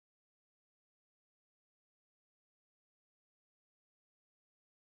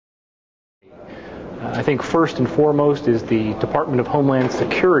I think first and foremost is the Department of Homeland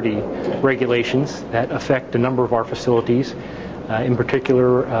Security regulations that affect a number of our facilities. In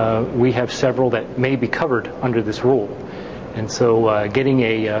particular, we have several that may be covered under this rule. And so getting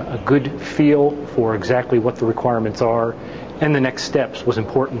a good feel for exactly what the requirements are and the next steps was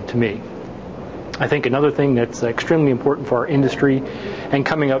important to me. I think another thing that's extremely important for our industry and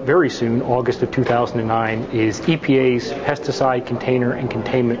coming up very soon, August of 2009, is EPA's pesticide container and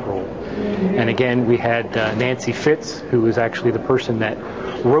containment rule. And again, we had Nancy Fitz, who is actually the person that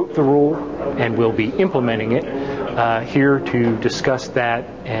wrote the rule and will be implementing it, here to discuss that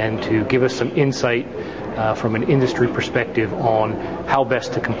and to give us some insight from an industry perspective on how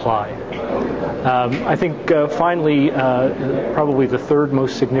best to comply. I think finally, probably the third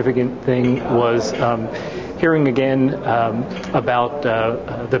most significant thing was hearing again about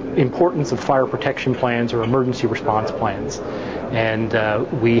the importance of fire protection plans or emergency response plans.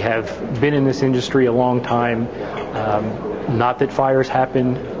 And we have been in this industry a long time. Not that fires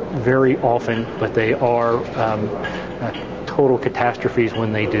happen very often, but they are total catastrophes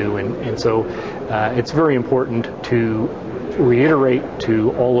when they do. And so it's very important to reiterate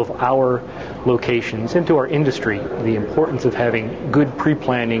to all of our locations and to our industry the importance of having good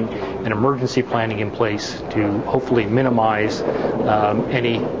pre-planning and emergency planning in place to hopefully minimize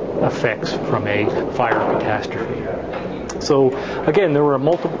any effects from a fire catastrophe. So again, there were a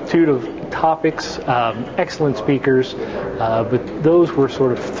multitude of topics, excellent speakers, but those were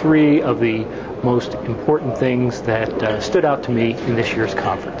sort of three of the most important things that stood out to me in this year's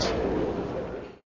conference.